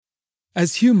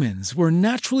As humans, we're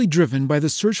naturally driven by the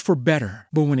search for better.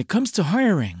 But when it comes to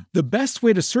hiring, the best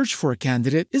way to search for a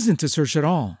candidate isn't to search at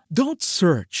all. Don't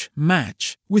search,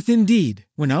 match with Indeed.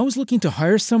 When I was looking to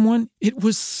hire someone, it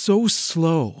was so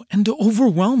slow and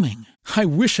overwhelming. I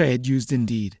wish I had used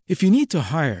Indeed. If you need to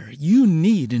hire, you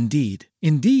need Indeed.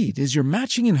 Indeed is your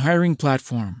matching and hiring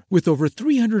platform with over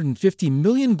 350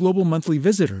 million global monthly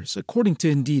visitors, according to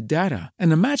Indeed data,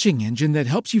 and a matching engine that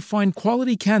helps you find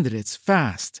quality candidates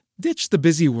fast. Ditch the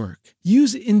busy work.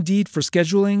 Use Indeed for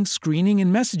scheduling, screening,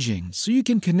 and messaging so you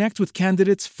can connect with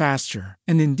candidates faster.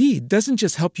 And Indeed doesn't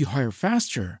just help you hire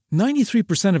faster.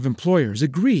 93% of employers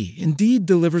agree Indeed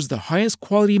delivers the highest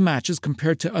quality matches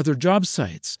compared to other job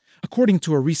sites, according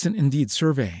to a recent Indeed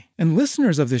survey. And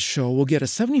listeners of this show will get a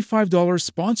 $75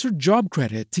 sponsored job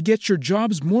credit to get your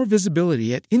jobs more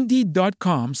visibility at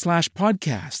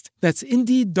Indeed.com/podcast. That's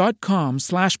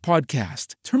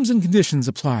Indeed.com/podcast. Terms and conditions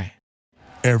apply.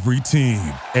 Every team,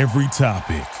 every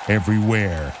topic,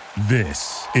 everywhere.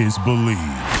 This is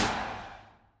Believe.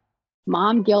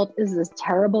 Mom guilt is this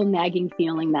terrible nagging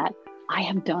feeling that I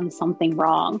have done something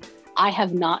wrong. I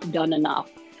have not done enough.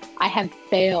 I have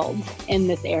failed in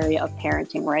this area of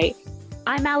parenting, right?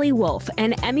 I'm Allie Wolf,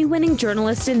 an Emmy-winning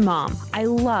journalist and mom. I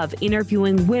love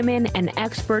interviewing women and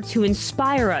experts who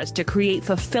inspire us to create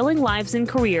fulfilling lives and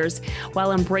careers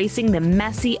while embracing the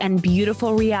messy and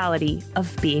beautiful reality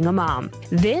of being a mom.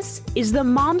 This is the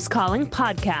Moms Calling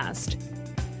podcast.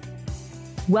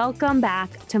 Welcome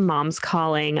back to Moms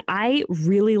Calling. I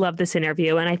really love this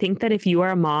interview, and I think that if you are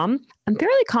a mom, I'm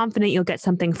fairly confident you'll get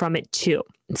something from it too.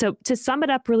 So to sum it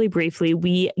up really briefly,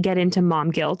 we get into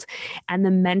mom guilt and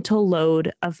the mental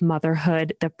load of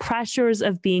motherhood, the pressures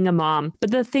of being a mom.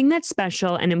 But the thing that's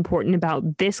special and important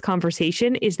about this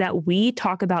conversation is that we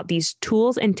talk about these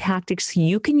tools and tactics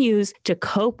you can use to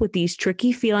cope with these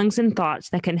tricky feelings and thoughts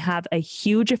that can have a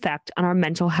huge effect on our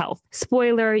mental health.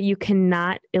 Spoiler, you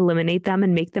cannot eliminate them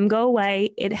and make them go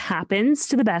away. It happens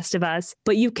to the best of us,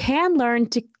 but you can learn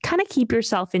to kind of keep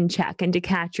yourself in check and to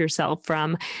catch yourself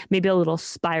from maybe a little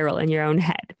spiral in your own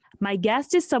head. My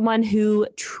guest is someone who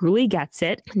truly gets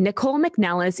it. Nicole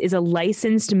McNellis is a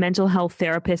licensed mental health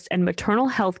therapist and maternal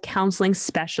health counseling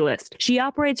specialist. She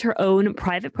operates her own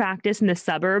private practice in the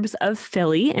suburbs of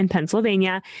Philly in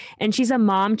Pennsylvania, and she's a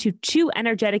mom to two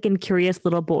energetic and curious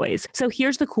little boys. So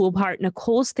here's the cool part.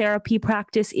 Nicole's therapy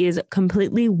practice is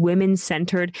completely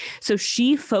women-centered. So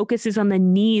she focuses on the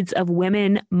needs of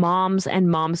women, moms, and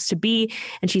moms-to-be,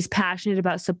 and she's passionate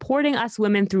about supporting us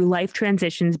women through life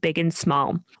transitions, big and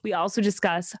small. We also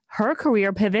discuss her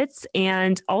career pivots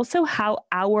and also how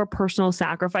our personal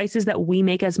sacrifices that we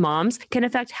make as moms can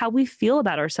affect how we feel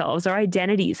about ourselves, our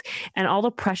identities, and all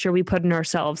the pressure we put on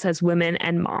ourselves as women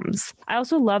and moms. I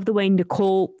also love the way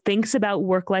Nicole thinks about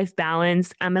work-life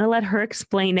balance. I'm going to let her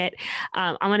explain it.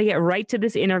 I'm going to get right to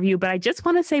this interview, but I just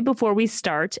want to say before we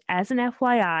start, as an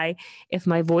FYI, if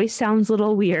my voice sounds a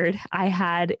little weird, I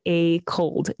had a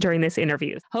cold during this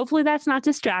interview. Hopefully that's not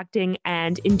distracting,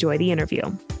 and enjoy the interview.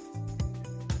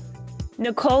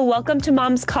 Nicole, welcome to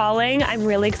Moms Calling. I'm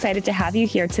really excited to have you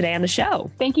here today on the show.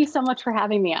 Thank you so much for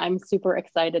having me. I'm super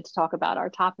excited to talk about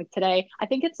our topic today. I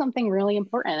think it's something really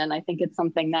important, and I think it's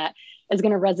something that is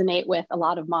going to resonate with a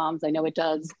lot of moms. I know it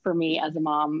does for me as a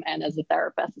mom and as a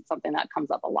therapist. It's something that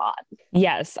comes up a lot.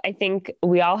 Yes, I think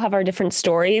we all have our different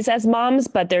stories as moms,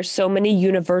 but there's so many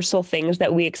universal things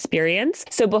that we experience.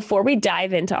 So before we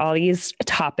dive into all these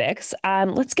topics,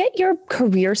 let's get your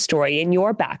career story and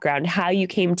your background, how you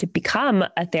came to become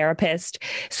a therapist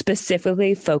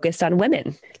specifically focused on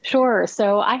women. Sure.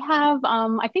 So I have,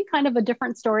 I think, kind of a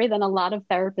different story than a lot of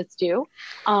therapists do.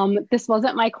 This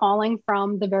wasn't my calling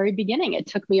from the very beginning. It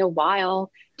took me a while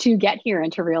to get here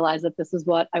and to realize that this is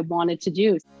what I wanted to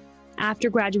do. After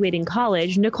graduating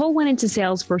college, Nicole went into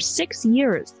sales for 6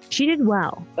 years. She did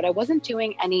well, but I wasn't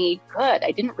doing any good. I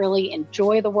didn't really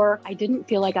enjoy the work. I didn't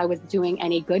feel like I was doing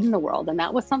any good in the world. And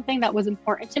that was something that was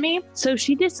important to me. So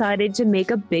she decided to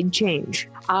make a big change.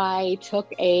 I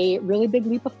took a really big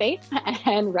leap of faith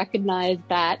and recognized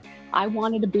that I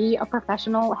wanted to be a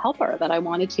professional helper, that I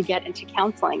wanted to get into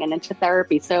counseling and into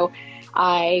therapy. So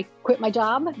I quit my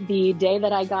job the day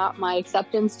that I got my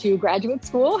acceptance to graduate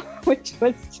school, which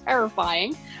was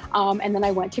terrifying. And then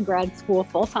I went to grad school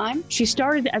full time. She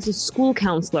started as a school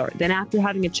counselor. Then after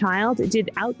having a child, did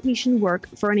outpatient work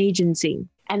for an agency.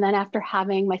 And then after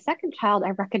having my second child,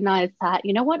 I recognized that,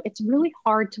 you know what, it's really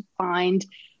hard to find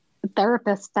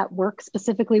therapists that work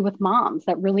specifically with moms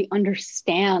that really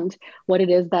understand what it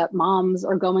is that moms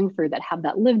are going through, that have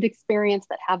that lived experience,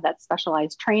 that have that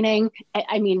specialized training.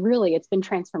 I mean, really, it's been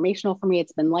transformational for me.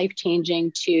 It's been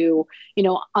life-changing to,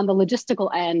 on the logistical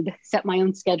end, set my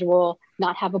own schedule,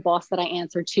 not have a boss that I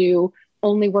answer to,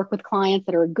 only work with clients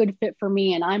that are a good fit for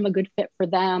me and I'm a good fit for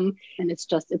them. And it's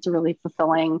really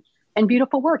fulfilling and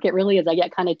beautiful work. It really is. I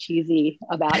get kind of cheesy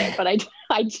about it, but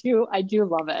I do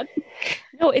love it.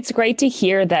 No, it's great to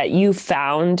hear that you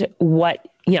found what,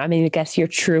 I guess your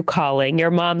true calling, your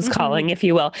mom's calling, if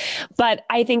you will. But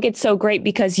I think it's so great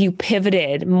because you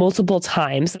pivoted multiple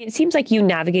times. It seems like you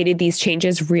navigated these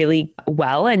changes really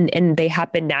well and they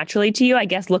happened naturally to you. I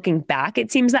guess looking back,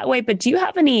 it seems that way. But do you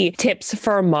have any tips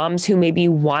for moms who maybe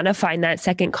want to find that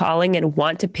second calling and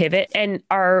want to pivot and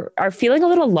are feeling a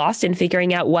little lost in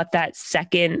figuring out what that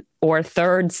second or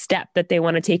third step that they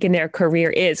want to take in their career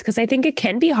is? Because I think it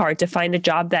can be hard to find a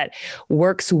job that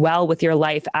works well with your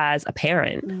life as a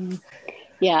parent.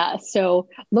 Yeah. So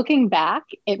looking back,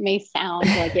 it may sound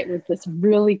like it was this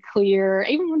really clear,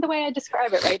 even the way I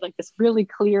describe it, right? Like this really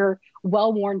clear,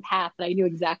 well-worn path that I knew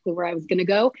exactly where I was going to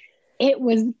go. It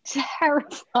was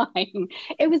terrifying.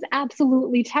 It was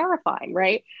absolutely terrifying,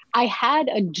 right? I had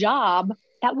a job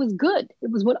that was good. It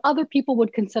was what other people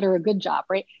would consider a good job,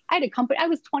 right? I had a company, I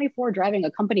was 24 driving a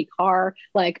company car.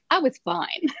 Like I was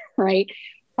fine, right?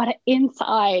 But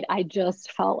inside, I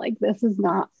just felt like this is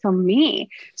not for me.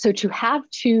 So to have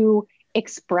to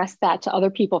express that to other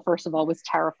people, first of all, was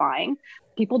terrifying.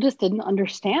 People just didn't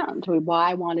understand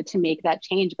why I wanted to make that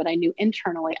change. But I knew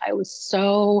internally I was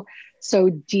so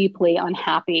deeply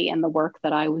unhappy in the work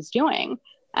that I was doing.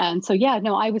 And so,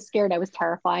 I was scared. I was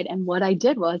terrified. And what I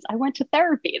did was I went to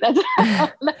therapy. That's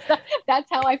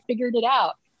how I figured it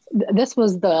out. This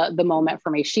was the moment for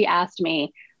me. She asked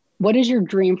me, what is your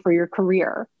dream for your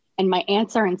career? And my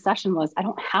answer in session was, I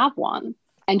don't have one.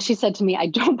 And she said to me, I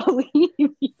don't believe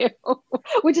you,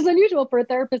 which is unusual for a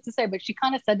therapist to say. But she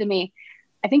kind of said to me,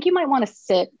 I think you might want to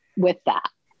sit with that.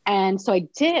 And so I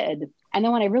did. And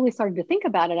then when I really started to think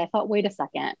about it, I thought, wait a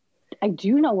second, I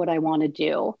do know what I want to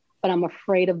do, but I'm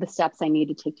afraid of the steps I need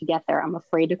to take to get there. I'm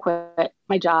afraid to quit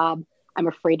my job. I'm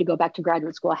afraid to go back to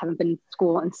graduate school. I haven't been in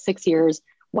school in 6 years.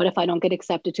 What if I don't get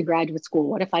accepted to graduate school?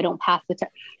 What if I don't pass the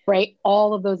test? Right?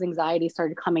 All of those anxieties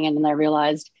started coming in and I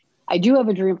realized I do have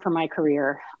a dream for my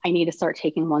career. I need to start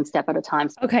taking one step at a time.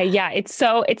 Okay. Yeah. It's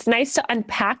nice to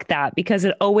unpack that because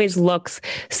it always looks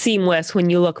seamless when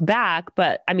you look back.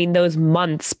 But I mean, those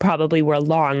months probably were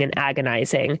long and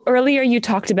agonizing. Earlier, you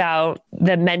talked about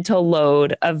the mental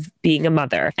load of being a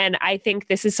mother. And I think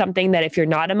this is something that if you're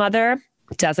not a mother,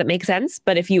 doesn't make sense.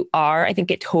 But if you are, I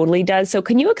think it totally does. So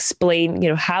can you explain,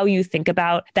 how you think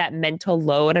about that mental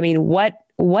load? I mean, what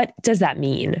does that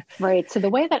mean? Right. So the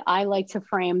way that I like to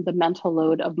frame the mental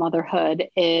load of motherhood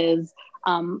is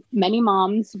many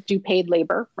moms do paid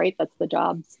labor, right? That's the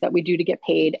jobs that we do to get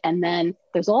paid. And then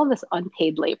there's all this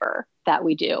unpaid labor that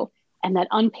we do. And that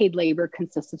unpaid labor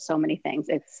consists of so many things.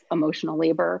 It's emotional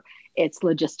labor, it's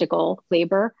logistical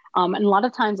labor. And a lot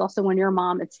of times also when you're a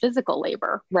mom, it's physical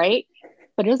labor, right?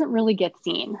 But it doesn't really get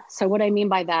seen. So what I mean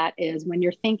by that is when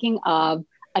you're thinking of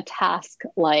a task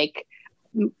like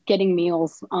getting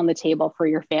meals on the table for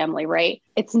your family, right?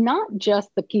 It's not just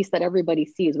the piece that everybody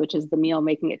sees, which is the meal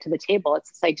making it to the table.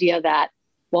 It's this idea that,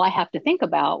 well, I have to think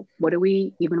about what do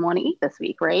we even want to eat this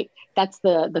week, right? That's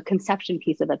the conception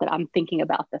piece of it that I'm thinking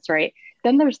about this, right?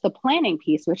 Then there's the planning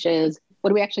piece, which is what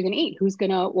are we actually going to eat? Who's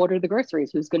going to order the groceries?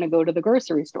 Who's going to go to the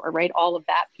grocery store, right? All of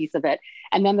that piece of it.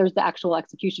 And then there's the actual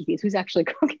execution piece. Who's actually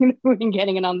cooking the food and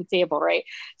getting it on the table, right?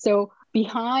 So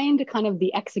behind kind of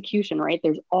the execution, right?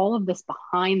 There's all of this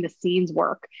behind the scenes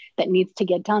work that needs to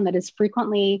get done that is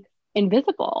frequently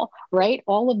invisible, right?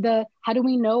 All of the, how do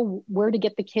we know where to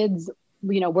get the kids,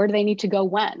 where do they need to go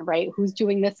when, right? Who's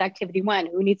doing this activity when?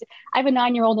 Who needs, I have a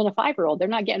 9-year-old and a 5-year-old. They're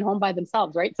not getting home by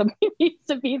themselves, right? Somebody needs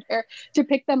to be there to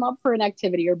pick them up for an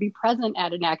activity or be present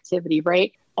at an activity,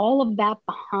 right? All of that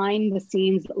behind the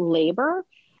scenes labor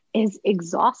is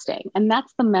exhausting. And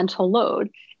that's the mental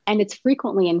load. And it's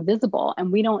frequently invisible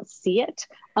and we don't see it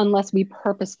unless we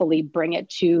purposefully bring it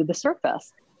to the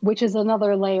surface, which is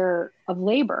another layer of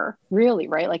labor, really,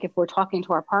 right? Like if we're talking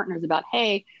to our partners about,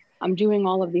 hey, I'm doing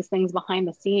all of these things behind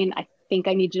the scene. I think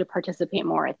I need you to participate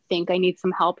more. I think I need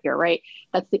some help here, right?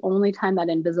 That's the only time that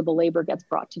invisible labor gets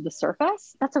brought to the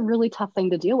surface. That's a really tough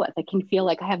thing to deal with. It can feel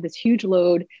like I have this huge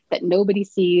load that nobody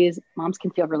sees. Moms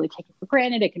can feel really taken for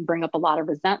granted. It can bring up a lot of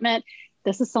resentment.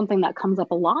 This is something that comes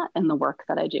up a lot in the work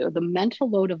that I do. The mental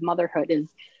load of motherhood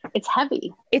it's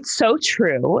heavy. It's so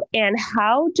true. And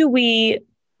how do we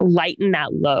lighten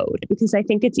that load? Because I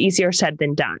think it's easier said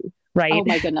than done. right? Oh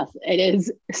my goodness. It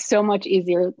is so much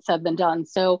easier said than done.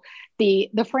 So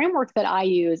the framework that I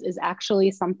use is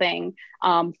actually something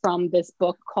from this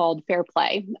book called Fair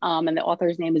Play. And the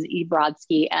author's name is E.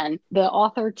 Brodsky. And the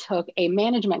author took a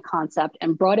management concept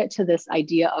and brought it to this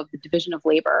idea of the division of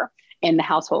labor in the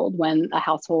household when a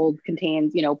household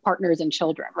contains, partners and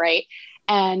children, right?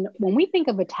 And when we think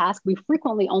of a task, we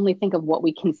frequently only think of what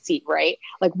we can see, right?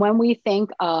 Like when we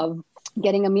think of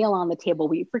getting a meal on the table,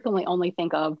 we frequently only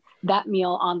think of that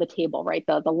meal on the table, right?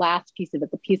 The last piece of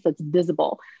it, the piece that's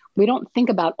visible. We don't think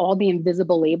about all the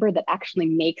invisible labor that actually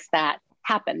makes that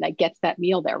happen, that gets that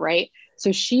meal there, right?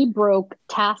 So she broke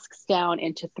tasks down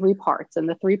into 3 parts. And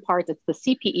the 3 parts, it's the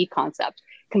CPE concept: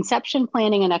 conception,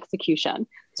 planning, and execution.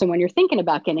 So when you're thinking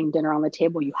about getting dinner on the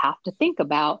table, you have to think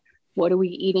about, what are we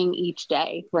eating each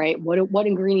day, right? What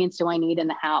ingredients do I need in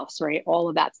the house, right? All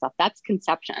of that stuff. That's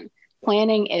conception.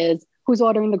 Planning is who's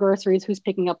ordering the groceries, who's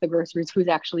picking up the groceries, who's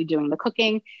actually doing the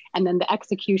cooking. And then the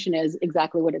execution is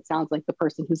exactly what it sounds like: the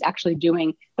person who's actually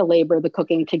doing the labor, the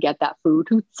cooking to get that food,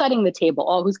 who's setting the table,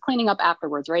 or who's cleaning up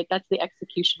afterwards, right? That's the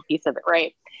execution piece of it,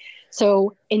 right?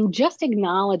 So in just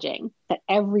acknowledging that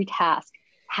every task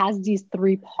has these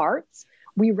 3 parts,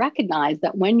 we recognize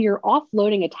that when you're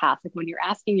offloading a task, like when you're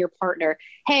asking your partner,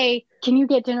 hey, can you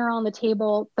get dinner on the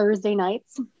table Thursday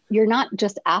nights? You're not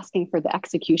just asking for the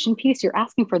execution piece, you're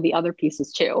asking for the other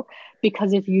pieces too.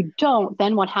 Because if you don't,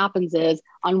 then what happens is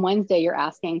on Wednesday, you're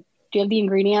asking, do you have the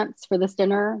ingredients for this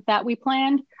dinner that we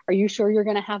planned? Are you sure you're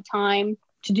going to have time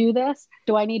to do this?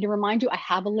 Do I need to remind you? I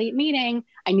have a late meeting.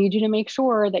 I need you to make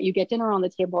sure that you get dinner on the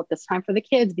table at this time for the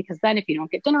kids, because then if you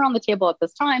don't get dinner on the table at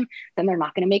this time, then they're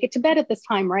not going to make it to bed at this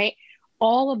time, right?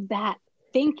 All of that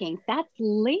thinking, that's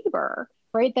labor,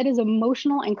 right? That is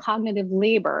emotional and cognitive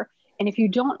labor. And if you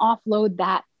don't offload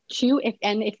that too,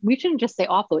 if we shouldn't just say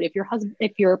offload,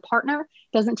 if your partner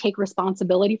doesn't take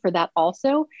responsibility for that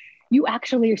also, you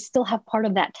actually still have part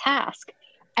of that task.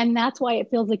 And that's why it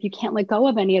feels like you can't let go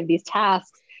of any of these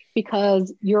tasks,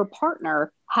 because your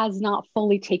partner has not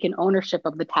fully taken ownership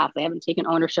of the task. They haven't taken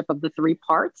ownership of the 3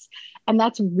 parts. And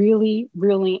that's really,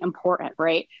 really important,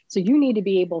 right? So you need to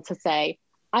be able to say,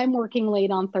 I'm working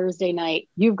late on Thursday night.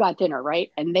 You've got dinner,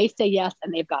 right? And they say yes,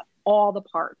 and they've got all the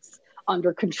parts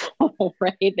under control,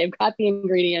 right? They've got the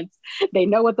ingredients. They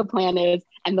know what the plan is,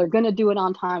 and they're going to do it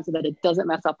on time so that it doesn't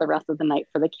mess up the rest of the night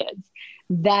for the kids.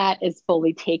 That is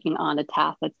fully taking on a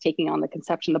task. That's taking on the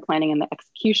conception, the planning, and the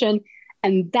execution.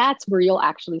 And that's where you'll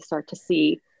actually start to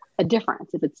see a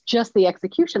difference. If it's just the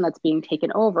execution that's being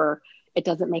taken over, it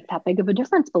doesn't make that big of a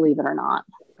difference, believe it or not.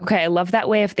 Okay. I love that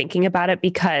way of thinking about it,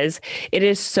 because it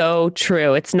is so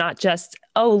true. It's not just,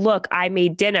 oh, look, I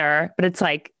made dinner, but it's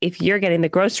like, if you're getting the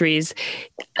groceries,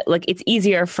 like it's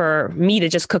easier for me to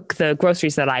just cook the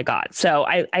groceries that I got. So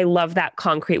I love that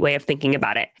concrete way of thinking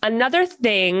about it. Another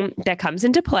thing that comes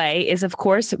into play is, of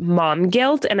course, mom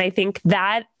guilt. And I think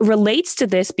that relates to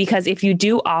this, because if you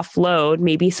do offload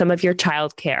maybe some of your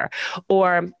childcare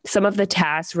or some of the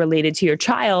tasks related to your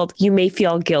child, you may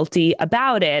feel guilty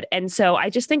about it. And so I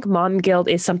just think mom guilt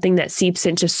is something that seeps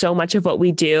into so much of what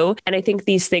we do. And I think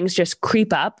these things just creep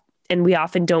up, and we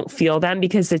often don't feel them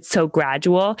because it's so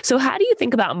gradual. So how do you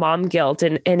think about mom guilt,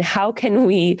 and how can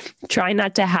we try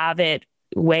not to have it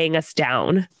weighing us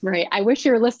down? Right. I wish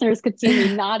your listeners could see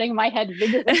me nodding my head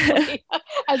vigorously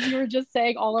as you were just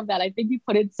saying all of that. I think you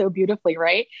put it so beautifully,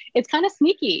 right? It's kind of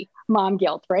sneaky, mom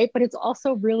guilt, right? But it's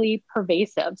also really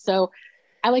pervasive. So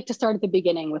I like to start at the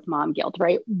beginning with mom guilt,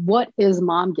 right? What is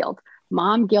mom guilt?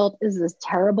 Mom guilt is this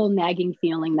terrible nagging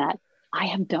feeling that I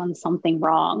have done something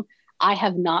wrong. I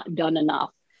have not done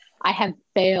enough. I have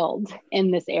failed in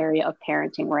this area of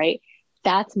parenting, right?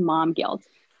 That's mom guilt.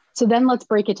 So then let's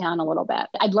break it down a little bit.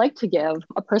 I'd like to give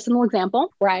a personal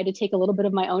example where I had to take a little bit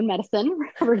of my own medicine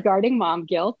regarding mom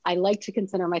guilt. I like to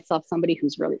consider myself somebody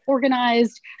who's really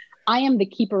organized. I am the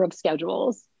keeper of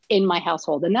schedules in my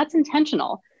household, and that's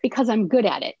intentional because I'm good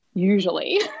at it,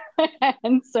 usually.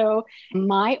 And so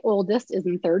my oldest is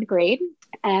in 3rd grade,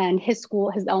 and his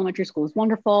elementary school is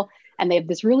wonderful. And they have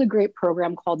this really great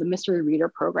program called the Mystery Reader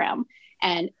Program.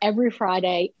 And every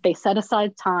Friday, they set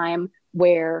aside time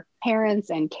where parents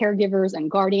and caregivers and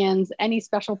guardians, any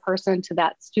special person to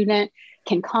that student,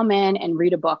 can come in and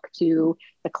read a book to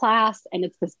the class. And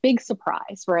it's this big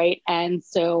surprise, right? And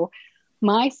so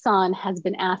my son has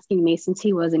been asking me since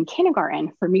he was in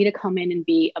kindergarten for me to come in and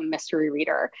be a mystery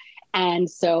reader. And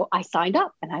so I signed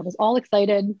up and I was all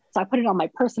excited. So I put it on my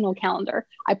personal calendar.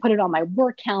 I put it on my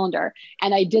work calendar,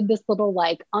 and I did this little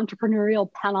like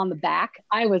entrepreneurial pat on the back.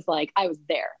 I was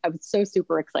there. I was so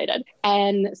super excited.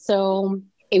 And so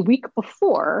a week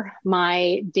before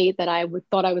my date that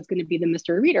thought I was going to be the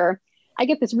mystery reader, I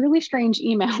get this really strange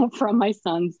email from my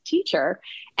son's teacher.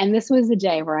 And this was the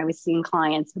day where I was seeing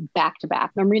clients back to back.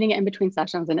 I'm reading it in between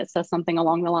sessions and it says something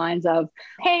along the lines of,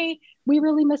 hey, we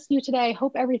really missed you today.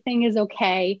 Hope everything is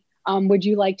okay. Would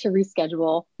you like to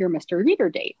reschedule your Mr.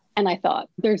 Reader date? And I thought,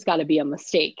 there's got to be a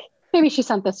mistake. Maybe she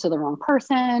sent this to the wrong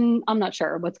person. I'm not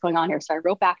sure what's going on here. So I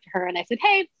wrote back to her and I said,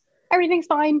 hey, everything's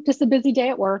fine. Just a busy day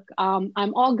at work. I'm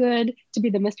all good to be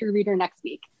the Mr. Reader next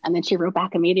week. And then she wrote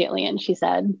back immediately and she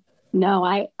said, no,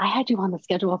 I had you on the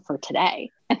schedule for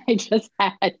today. And I just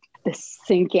had this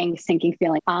sinking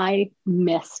feeling. I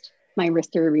missed my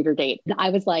Mr. Reader date. I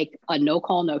was like a no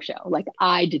call, no show. Like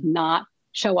I did not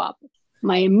show up.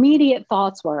 My immediate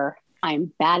thoughts were,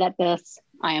 I'm bad at this.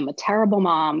 I am a terrible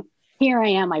mom. Here I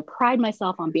am. I pride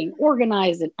myself on being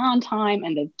organized and on time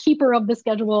and the keeper of the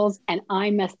schedules. And I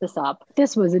messed this up.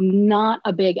 This was not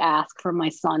a big ask from my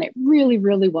son. It really,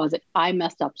 really was. I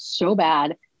messed up so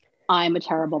bad. I'm a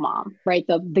terrible mom, right?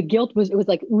 The guilt was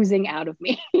like oozing out of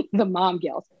me, the mom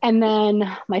guilt. And then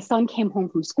my son came home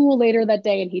from school later that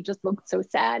day and he just looked so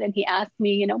sad. And he asked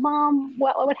me, Mom,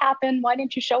 what happened? Why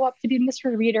didn't you show up to be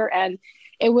Mr. Reader? And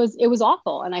it was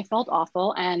awful. And I felt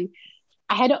awful. And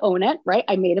I had to own it, right?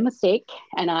 I made a mistake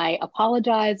and I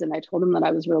apologized and I told him that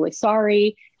I was really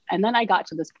sorry. And then I got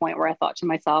to this point where I thought to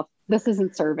myself, this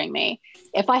isn't serving me.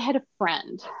 If I had a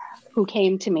friend who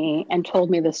came to me and told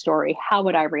me this story, how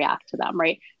would I react to them,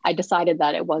 right? I decided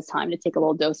that it was time to take a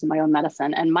little dose of my own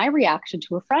medicine. And my reaction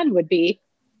to a friend would be,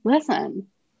 listen,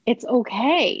 it's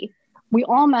okay. We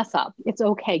all mess up. It's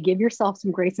okay. Give yourself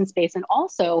some grace and space. And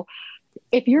also,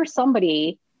 if you're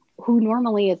somebody who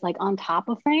normally is like on top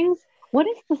of things, what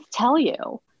does this tell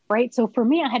you, right? So for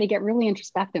me, I had to get really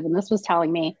introspective. And this was telling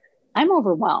me, I'm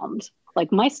overwhelmed.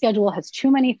 Like my schedule has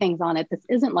too many things on it. This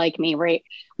isn't like me, right?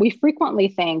 We frequently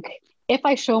think if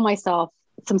I show myself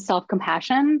some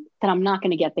self-compassion, then I'm not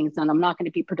going to get things done. I'm not going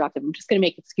to be productive. I'm just going to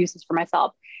make excuses for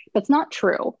myself. That's not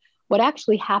true. What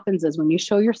actually happens is when you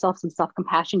show yourself some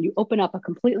self-compassion, you open up a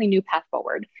completely new path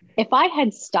forward. If I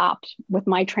had stopped with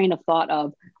my train of thought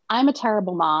of, I'm a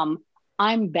terrible mom,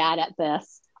 I'm bad at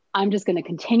this, I'm just going to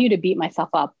continue to beat myself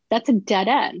up, that's a dead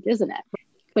end, isn't it?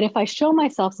 But if I show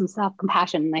myself some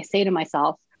self-compassion and I say to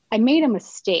myself, I made a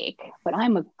mistake, but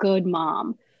I'm a good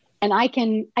mom and I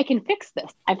can fix this.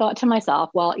 I thought to myself,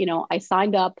 well, I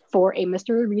signed up for a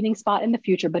Mr. Reading spot in the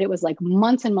future, but it was like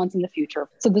months and months in the future.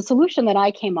 So the solution that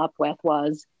I came up with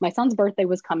was my son's birthday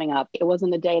was coming up. It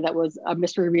wasn't a day that was a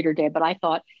Mr. Reader day, but I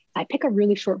thought I pick a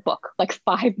really short book, like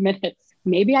 5 minutes.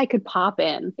 Maybe I could pop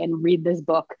in and read this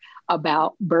book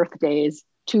about birthdays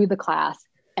to the class,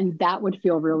 and that would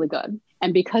feel really good.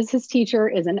 And because his teacher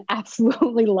is an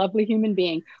absolutely lovely human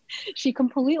being, she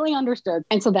completely understood.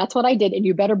 And so that's what I did. And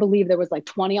you better believe there was like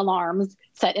 20 alarms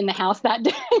set in the house that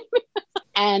day.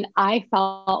 And I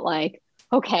felt like,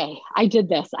 okay, I did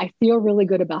this. I feel really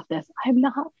good about this. I'm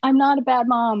not a bad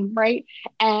mom, right?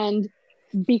 And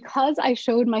because I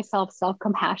showed myself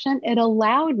self-compassion, it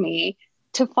allowed me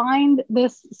to find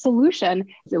this solution.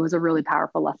 It was a really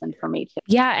powerful lesson for me too.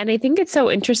 Yeah. And I think it's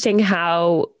so interesting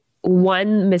how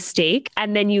one mistake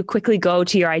and then you quickly go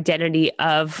to your identity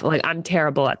of like, I'm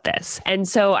terrible at this. And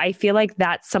so I feel like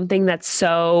that's something that's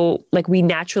so like we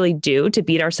naturally do to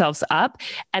beat ourselves up.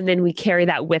 And then we carry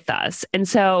that with us. And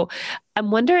so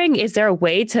I'm wondering, is there a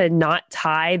way to not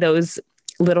tie those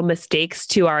little mistakes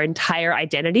to our entire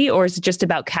identity? Or is it just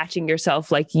about catching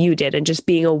yourself like you did and just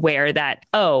being aware that,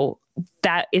 oh,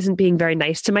 that isn't being very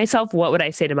nice to myself. What would I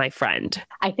say to my friend?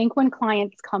 I think when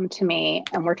clients come to me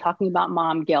and we're talking about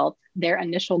mom guilt, their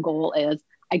initial goal is,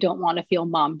 I don't want to feel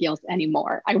mom guilt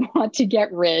anymore. I want to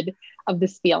get rid of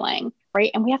this feeling,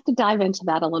 right? And we have to dive into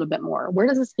that a little bit more. Where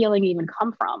does this feeling even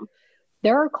come from?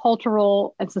 There are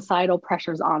cultural and societal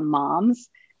pressures on moms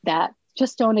that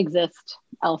just don't exist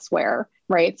elsewhere,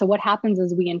 right? So what happens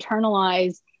is we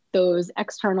internalize those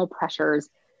external pressures.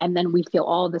 And then we feel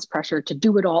all of this pressure to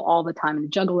do it all the time and to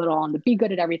juggle it all and to be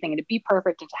good at everything and to be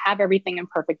perfect and to have everything in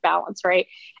perfect balance, right?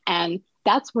 And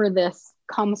that's where this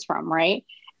comes from, right?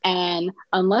 And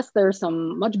unless there's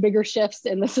some much bigger shifts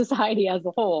in the society as a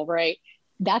whole, right,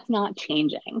 that's not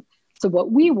changing. So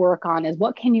what we work on is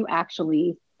what can you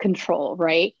actually control,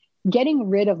 right? Getting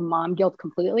rid of mom guilt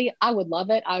completely, I would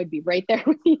love it. I would be right there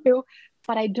with you,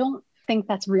 but I don't think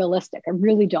that's realistic. I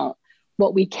really don't.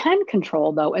 What we can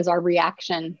control, though, is our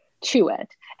reaction to it.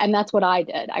 And that's what I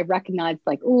did. I recognized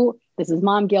like, oh, this is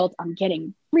mom guilt. I'm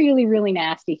getting really, really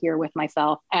nasty here with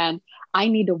myself. And I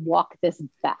need to walk this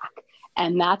back.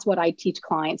 And that's what I teach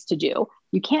clients to do.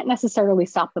 You can't necessarily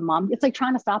stop the mom. It's like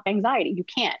trying to stop anxiety. You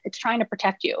can't. It's trying to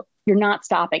protect you. You're not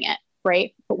stopping it,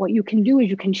 right? But what you can do is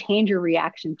you can change your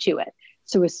reaction to it.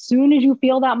 So as soon as you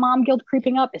feel that mom guilt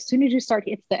creeping up, as soon as you start,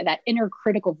 it's that inner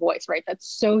critical voice, right? That's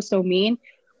so mean.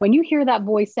 When you hear that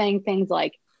voice saying things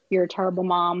like, you're a terrible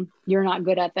mom, you're not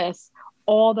good at this,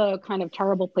 all the kind of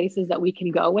terrible places that we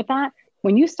can go with that.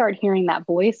 When you start hearing that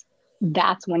voice,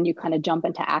 that's when you kind of jump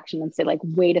into action and say like,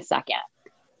 wait a second,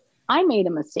 I made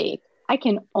a mistake. I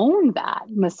can own that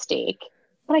mistake,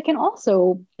 but I can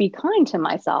also be kind to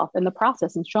myself in the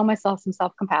process and show myself some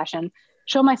self-compassion,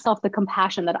 show myself the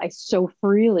compassion that I so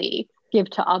freely give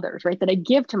to others, right? That I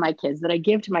give to my kids, that I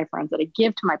give to my friends, that I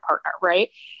give to my partner, right?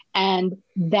 And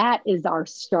that is our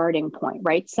starting point,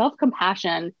 right?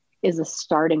 Self-compassion is a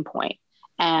starting point,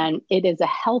 and it is a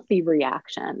healthy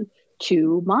reaction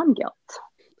to mom guilt.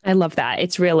 I love that.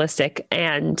 It's realistic.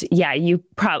 And yeah,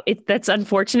 that's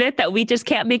unfortunate that we just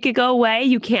can't make it go away.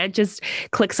 You can't just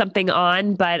click something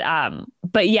on, but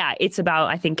yeah, it's about,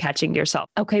 I think, catching yourself.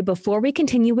 Okay. Before we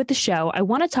continue with the show, I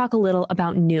want to talk a little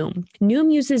about Noom.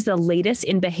 Noom uses the latest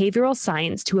in behavioral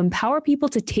science to empower people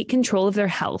to take control of their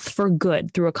health for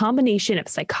good through a combination of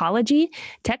psychology,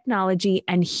 technology,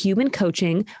 and human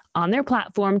coaching on their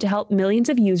platform to help millions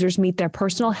of users meet their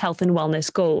personal health and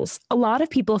wellness goals. A lot of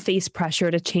people face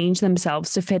pressure to change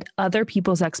themselves to fit other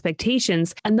people's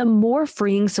expectations, and the more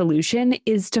freeing solution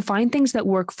is to find things that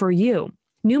work for you.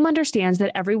 Noom understands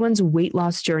that everyone's weight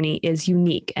loss journey is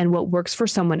unique, and what works for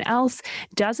someone else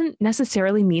doesn't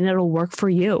necessarily mean it'll work for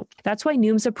you. That's why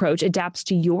Noom's approach adapts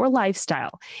to your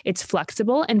lifestyle. It's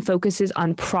flexible and focuses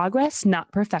on progress,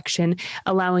 not perfection,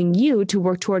 allowing you to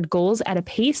work toward goals at a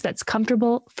pace that's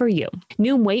comfortable for you.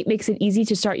 Noom Weight makes it easy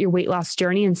to start your weight loss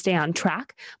journey and stay on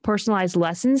track. Personalized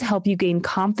lessons help you gain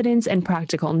confidence and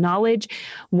practical knowledge.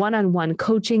 One-on-one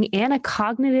coaching and a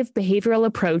cognitive behavioral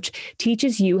approach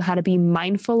teaches you how to be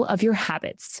mindful of your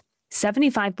habits.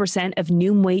 75% of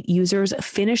Noom Weight users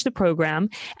finish the program,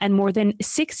 and more than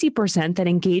 60% that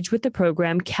engage with the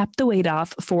program kept the weight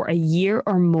off for a year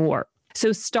or more.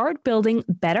 So start building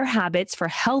better habits for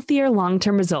healthier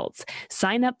long-term results.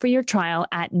 Sign up for your trial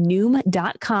at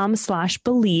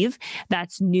Noom.com/believe.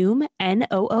 That's Noom,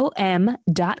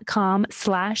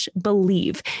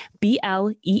 NOOM.com/believe,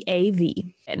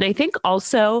 BLEAV. And I think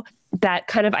also that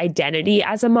kind of identity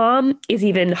as a mom is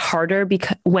even harder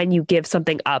because when you give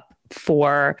something up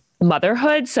for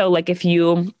motherhood. So like if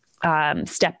you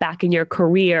step back in your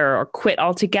career or quit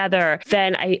altogether,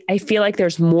 then I feel like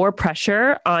there's more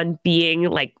pressure on being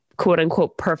like quote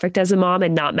unquote perfect as a mom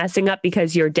and not messing up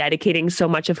because you're dedicating so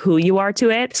much of who you are to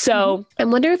it. So I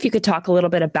wonder if you could talk a little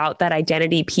bit about that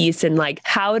identity piece and like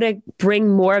how to bring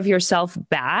more of yourself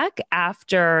back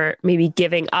after maybe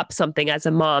giving up something as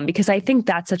a mom, because I think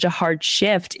that's such a hard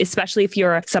shift, especially if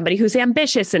you're somebody who's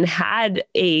ambitious and had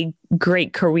a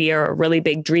great career or really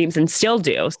big dreams and still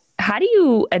do. How do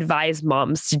you advise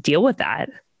moms to deal with that?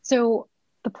 So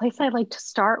the place I like to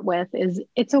start with is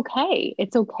it's okay.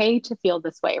 It's okay to feel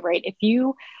this way, right? If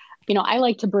I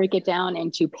like to break it down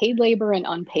into paid labor and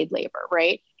unpaid labor,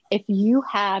 right? If you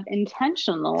have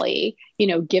intentionally,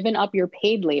 given up your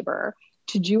paid labor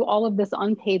to do all of this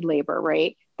unpaid labor,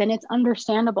 right? Then it's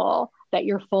understandable that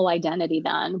your full identity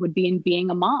then would be in being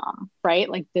a mom, right?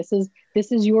 Like this is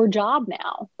your job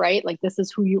now, right? Like this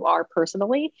is who you are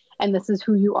personally, and this is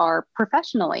who you are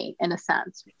professionally in a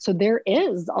sense. So there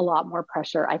is a lot more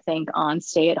pressure, I think, on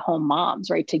stay-at-home moms,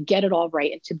 right? To get it all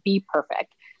right and to be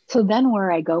perfect. So then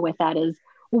where I go with that is,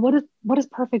 well, what does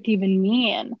perfect even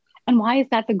mean? And why is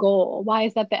that the goal? Why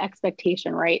is that the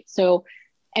expectation, right? So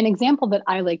an example that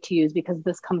I like to use, because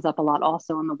this comes up a lot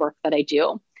also in the work that I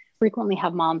do, frequently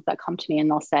have moms that come to me and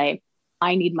they'll say,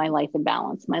 I need my life in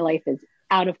balance. My life is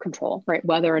out of control, right?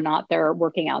 Whether or not they're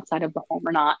working outside of the home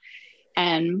or not.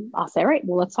 And I'll say, all right,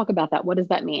 well, let's talk about that. What does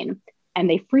that mean? And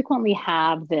they frequently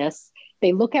have this,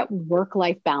 they look at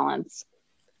work-life balance,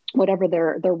 whatever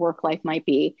their work life might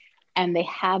be, and they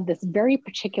have this very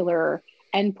particular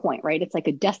endpoint, right? It's like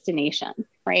a destination,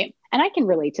 right? And I can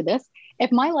relate to this.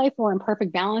 If my life were in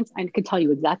perfect balance, I could tell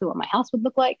you exactly what my house would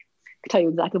look like, could tell you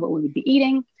exactly what we would be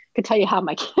eating, could tell you how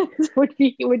my kids would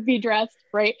be dressed,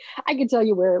 right? I could tell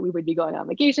you where we would be going on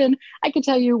vacation. I could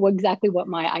tell you exactly what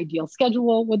my ideal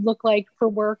schedule would look like for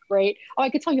work, right? Oh, I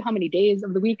could tell you how many days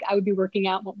of the week I would be working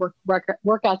out, what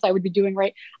workouts I would be doing,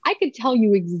 right? I could tell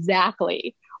you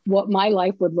exactly what my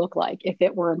life would look like if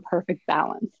it were in perfect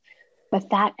balance. But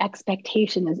that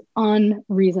expectation is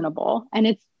unreasonable and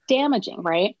it's damaging,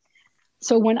 right?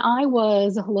 So when I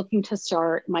was looking to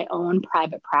start my own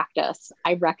private practice,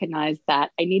 I recognized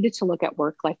that I needed to look at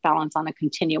work-life balance on a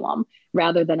continuum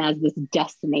rather than as this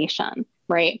destination,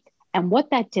 right? And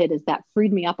what that did is that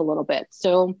freed me up a little bit.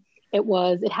 So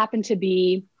it happened to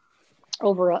be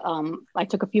I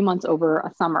took a few months over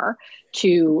a summer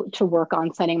to work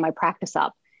on setting my practice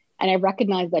up. And I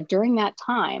recognized that during that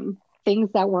time,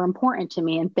 things that were important to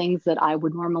me and things that I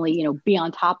would normally, be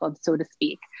on top of, so to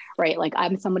speak, right? Like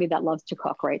I'm somebody that loves to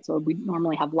cook, right? So we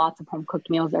normally have lots of home cooked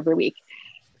meals every week.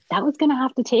 That was going to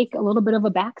have to take a little bit of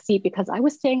a backseat because I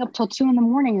was staying up till 2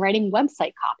 a.m. writing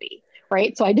website copy,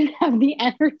 right? So I didn't have the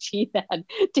energy then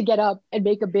to get up and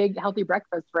make a big healthy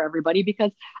breakfast for everybody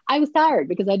because I was tired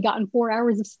because I'd gotten 4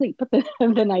 hours of sleep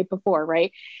the night before,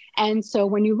 right? And so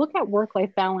when you look at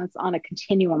work-life balance on a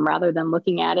continuum, rather than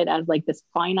looking at it as like this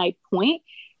finite point,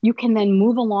 you can then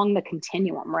move along the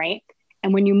continuum, right?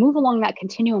 And when you move along that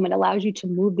continuum, it allows you to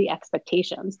move the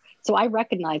expectations. So I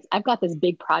recognize I've got this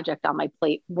big project on my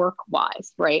plate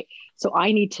work-wise, right? So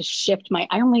I need to shift my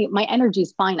energy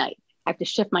is finite. I have to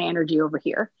shift my energy over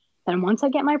here. Then once I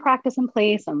get my practice in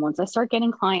place and once I start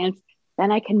getting clients,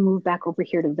 then I can move back over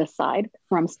here to this side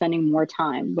where I'm spending more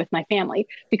time with my family.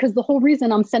 Because the whole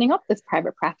reason I'm setting up this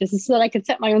private practice is so that I can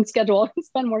set my own schedule and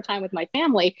spend more time with my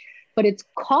family. But it's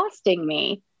costing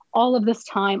me all of this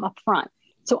time up front.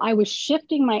 So I was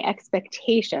shifting my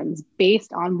expectations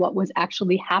based on what was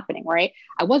actually happening, right?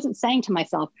 I wasn't saying to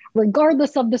myself,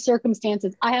 regardless of the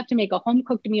circumstances, I have to make a home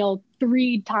cooked meal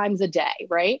 3 times a day,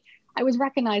 right? I was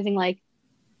recognizing like,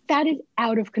 that is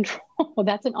out of control.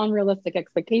 That's an unrealistic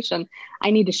expectation. I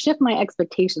need to shift my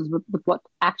expectations with what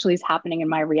actually is happening in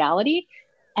my reality.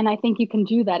 And I think you can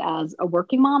do that as a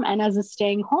working mom and as a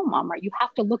staying home mom, right? You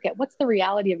have to look at what's the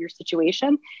reality of your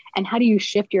situation and how do you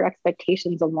shift your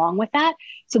expectations along with that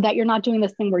so that you're not doing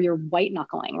this thing where you're white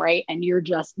knuckling, right? And you're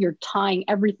tying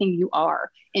everything you are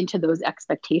into those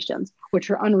expectations, which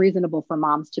are unreasonable for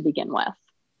moms to begin with.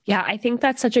 Yeah, I think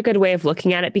that's such a good way of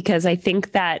looking at it because I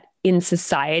think that in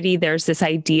society, there's this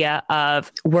idea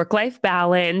of work-life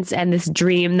balance and this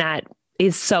dream that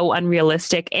is so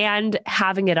unrealistic and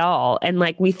having it all. And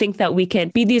like, we think that we can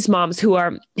be these moms who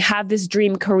have this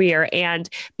dream career and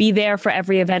be there for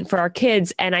every event for our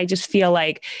kids. And I just feel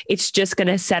like it's just going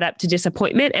to set up to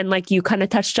disappointment. And like you kind of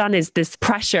touched on is this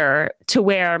pressure to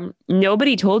where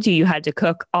nobody told you had to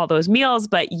cook all those meals,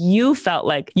 but you felt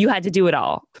like you had to do it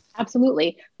all.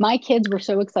 Absolutely. My kids were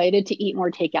so excited to eat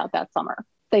more takeout that summer.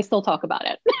 They still talk about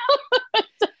it.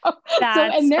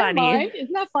 That's in their funny. mind,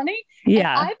 isn't that funny?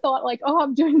 Yeah. And I thought like, oh,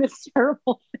 I'm doing this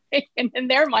terrible thing. And in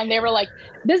their mind, they were like,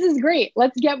 this is great.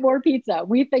 Let's get more pizza.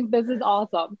 We think this is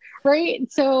awesome.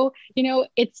 Right. So,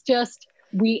 it's just,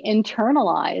 we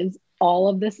internalize all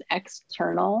of this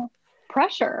external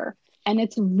pressure and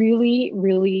it's really,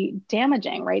 really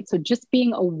damaging. Right. So just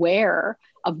being aware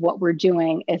of what we're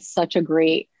doing is such a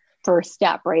great first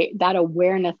step, right? That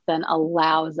awareness then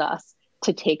allows us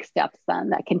to take steps then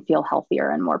that can feel healthier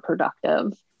and more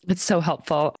productive. It's so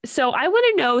helpful. So I want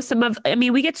to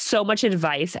know we get so much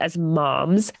advice as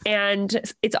moms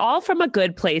and it's all from a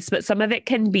good place, but some of it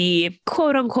can be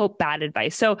quote unquote bad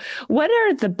advice. So what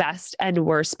are the best and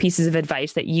worst pieces of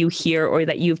advice that you hear or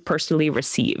that you've personally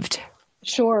received?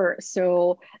 Sure.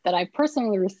 So that I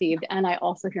personally received, and I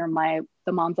also hear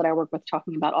the moms that I work with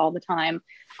talking about all the time,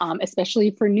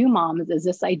 especially for new moms, is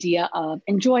this idea of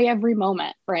enjoy every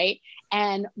moment, right?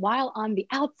 And while on the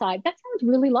outside, that sounds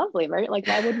really lovely, right? Like,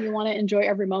 why wouldn't you want to enjoy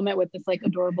every moment with this like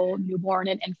adorable newborn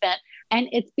and infant? And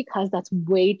it's because that's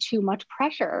way too much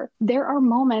pressure. There are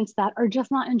moments that are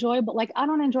just not enjoyable. Like, I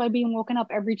don't enjoy being woken up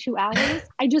every 2 hours.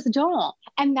 I just don't.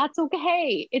 And that's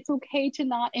okay. It's okay to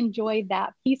not enjoy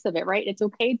that piece of it, right? It's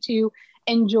okay to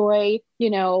enjoy,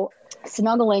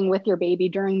 snuggling with your baby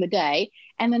during the day.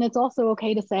 And then it's also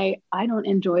okay to say, I don't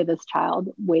enjoy this child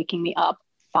waking me up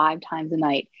 5 times a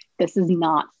night. This is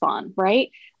not fun,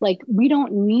 right? Like, we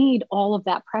don't need all of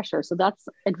that pressure. So that's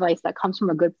advice that comes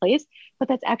from a good place, but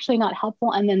that's actually not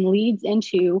helpful and then leads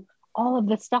into all of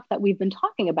this stuff that we've been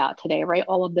talking about today, right?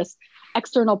 All of this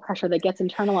external pressure that gets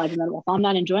internalized. And then, well, if I'm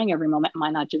not enjoying every moment, am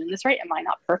I not doing this right? Am I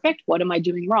not perfect? What am I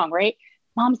doing wrong, right?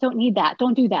 Moms don't need that.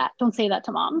 Don't do that. Don't say that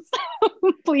to moms,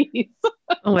 please.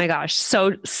 Oh my gosh.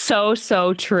 So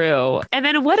true. And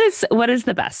then what is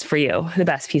the best for you? The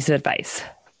best piece of advice?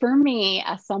 For me,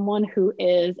 as someone who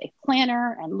is a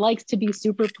planner and likes to be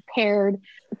super prepared,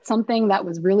 something that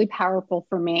was really powerful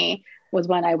for me was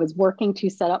when I was working to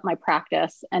set up my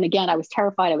practice. And again, I was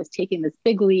terrified. I was taking this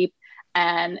big leap.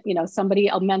 And,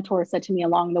 a mentor said to me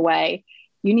along the way,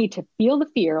 you need to feel the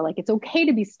fear. Like, it's okay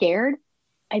to be scared,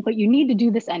 but you need to do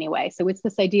this anyway. So it's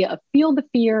this idea of feel the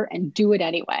fear and do it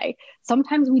anyway.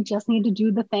 Sometimes we just need to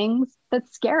do the things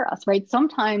that scare us, right?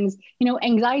 Sometimes,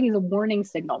 anxiety is a warning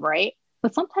signal, right?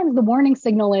 But sometimes the warning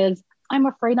signal is, I'm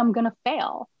afraid I'm going to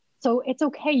fail. So it's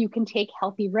okay. You can take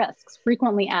healthy risks.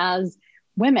 Frequently, as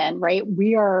women, right,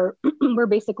 we're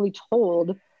basically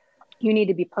told you need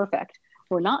to be perfect.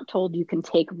 We're not told you can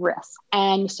take risks.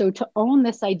 And so to own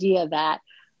this idea that,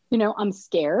 I'm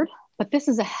scared, but this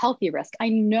is a healthy risk. I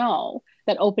know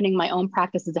that opening my own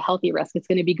practice is a healthy risk. It's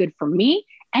going to be good for me,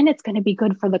 and it's going to be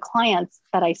good for the clients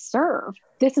that I serve.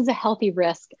 This is a healthy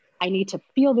risk. I need to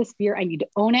feel this fear. I need to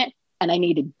own it, and I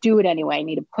need to do it anyway. I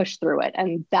need to push through it.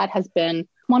 And that has been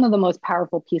one of the most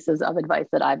powerful pieces of advice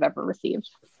that I've ever received.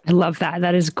 I love that.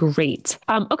 That is great.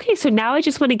 Okay, so now I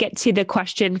just want to get to the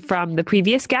question from the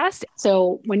previous guest.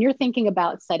 So when you're thinking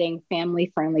about setting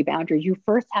family-friendly boundaries, you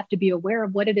first have to be aware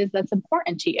of what it is that's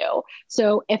important to you.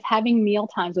 So if having meal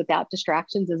times without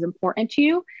distractions is important to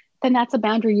you, then that's a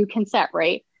boundary you can set,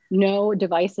 right? No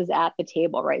devices at the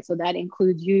table, right? So that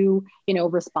includes you,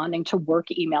 responding to work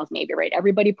emails maybe, right?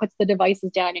 Everybody puts the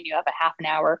devices down and you have a half an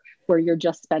hour where you're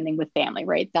just spending with family,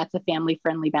 right? That's a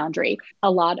family-friendly boundary.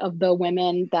 A lot of the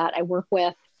women that I work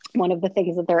with, one of the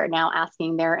things that they're now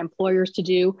asking their employers to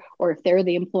do, or if they're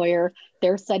the employer,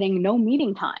 they're setting no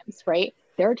meeting times, right?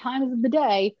 There are times of the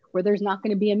day where there's not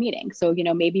going to be a meeting. So,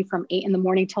 maybe from 8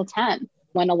 a.m. till 10,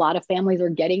 when a lot of families are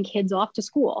getting kids off to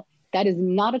school. That is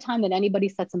not a time that anybody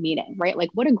sets a meeting, right? Like,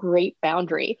 what a great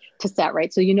boundary to set,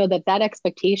 right? So that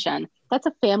expectation, that's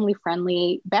a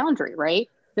family-friendly boundary, right?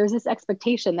 There's this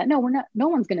expectation that no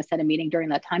one's going to set a meeting during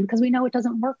that time because we know it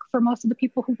doesn't work for most of the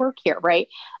people who work here, right?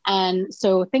 And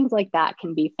so things like that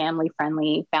can be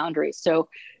family-friendly boundaries. So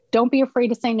don't be afraid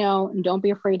to say no, and don't be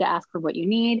afraid to ask for what you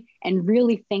need, and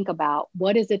really think about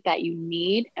what is it that you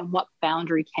need and what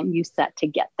boundary can you set to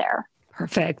get there.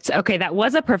 Perfect. Okay, that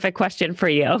was a perfect question for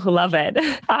you. Love it.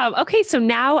 Okay, so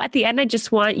now at the end, I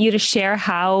just want you to share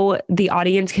how the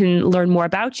audience can learn more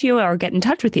about you or get in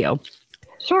touch with you.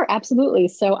 Sure, absolutely.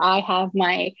 So I have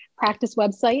my practice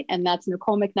website, and that's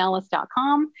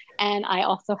NicoleMcNellis.com. And I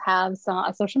also have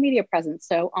a social media presence.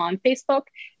 So on Facebook,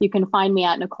 you can find me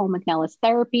at Nicole McNellis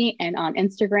Therapy. And on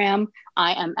Instagram,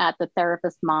 I am at the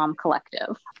Therapist Mom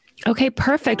Collective. Okay,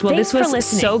 perfect. Well, this was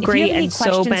so great and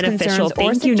so beneficial.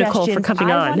 Thank you, Nicole, for coming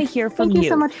on. I want to hear from you. Thank you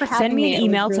so much for having me. Send me an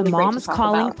email to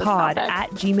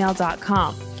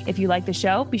momscallingpod@gmail.com. If you like the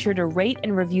show, be sure to rate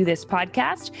and review this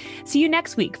podcast. See you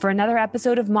next week for another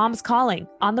episode of Mom's Calling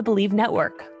on the Believe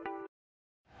Network.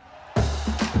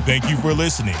 Thank you for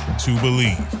listening to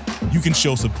Believe. You can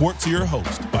show support to your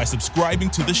host by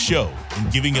subscribing to the show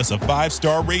and giving us a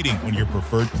 5-star rating on your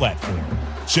preferred platform.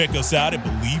 Check us out at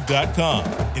Believe.com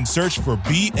and search for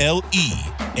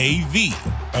BLEAV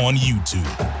on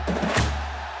YouTube.